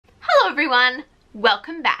everyone,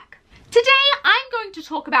 welcome back. Today I'm going to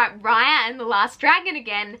talk about Raya and the Last Dragon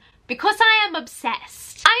again because I am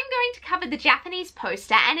obsessed. I'm going to cover the Japanese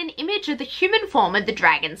poster and an image of the human form of the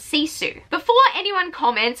dragon Sisu. Before anyone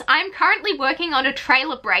comments, I'm currently working on a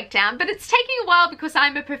trailer breakdown, but it's taking a while because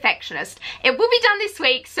I'm a perfectionist. It will be done this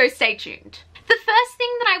week, so stay tuned. The first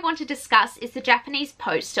thing that I want to discuss is the Japanese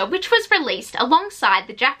poster, which was released alongside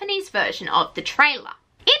the Japanese version of the trailer.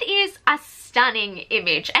 It is a stunning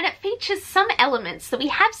image and it features some elements that we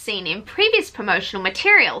have seen in previous promotional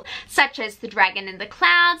material, such as the dragon in the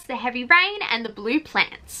clouds, the heavy rain, and the blue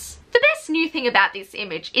plants. The best new thing about this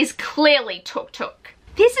image is clearly Tuk Tuk.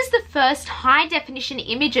 This is the first high-definition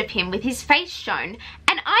image of him with his face shown,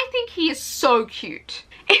 and I think he is so cute.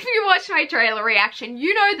 If you watched my trailer reaction,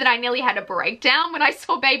 you know that I nearly had a breakdown when I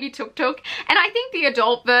saw baby Tuk Tuk, and I think the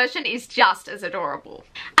adult version is just as adorable.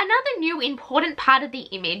 Another new important part of the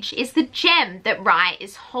image is the gem that Raya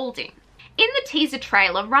is holding. In the teaser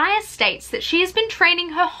trailer, Raya states that she has been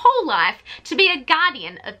training her whole life to be a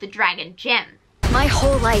guardian of the dragon gem. My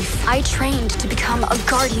whole life, I trained to become a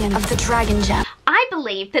guardian of the dragon gem. I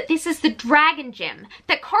believe that this is the dragon gem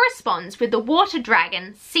that corresponds with the water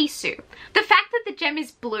dragon Sisu. The fact that the gem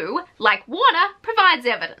is blue, like water, provides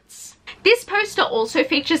evidence. This poster also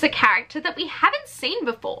features a character that we haven't seen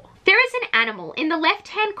before. There is an animal in the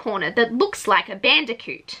left-hand corner that looks like a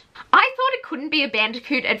bandicoot. I thought it couldn't be a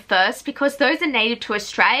bandicoot at first because those are native to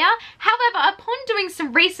Australia. However, upon doing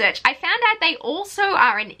some research, I found out they also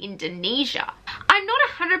are in Indonesia. I'm not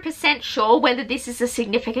 100% sure whether this is a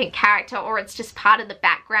significant character or it's just part of the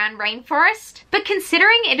background rainforest, but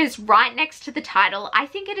considering it is right next to the title, I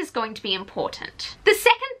think it is going to be important. The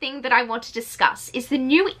second thing that I want to discuss is the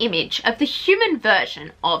new image of the human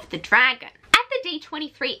version of the dragon. At the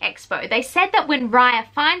D23 Expo, they said that when Raya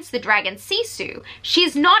finds the dragon Sisu, she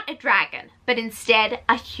is not a dragon, but instead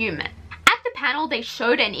a human. At the panel, they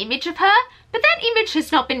showed an image of her, but that image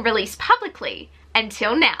has not been released publicly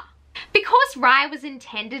until now. Because Raya was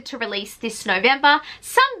intended to release this November,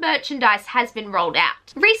 some merchandise has been rolled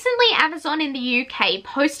out. Recently, Amazon in the UK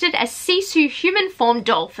posted a Sisu human form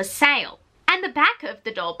doll for sale, and the back of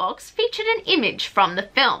the doll box featured an image from the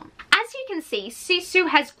film. As you can see, Sisu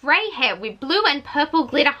has grey hair with blue and purple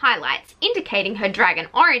glitter highlights indicating her dragon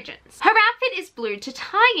origins. Her outfit is blue to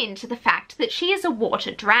tie into the fact that she is a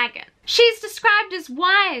water dragon. She is described as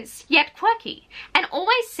wise, yet quirky, and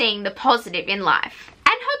always seeing the positive in life.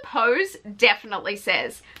 And her pose definitely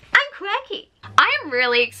says, I'm quirky. I am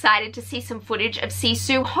really excited to see some footage of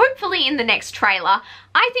Sisu, hopefully in the next trailer.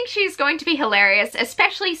 I think she's going to be hilarious,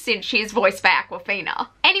 especially since she is voiced by Awkwafina.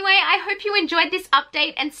 Anyway, I hope you enjoyed this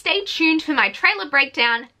update and stay tuned for my trailer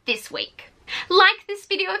breakdown this week. Like this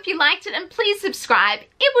video if you liked it and please subscribe.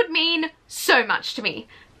 It would mean so much to me.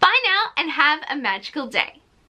 Bye now and have a magical day.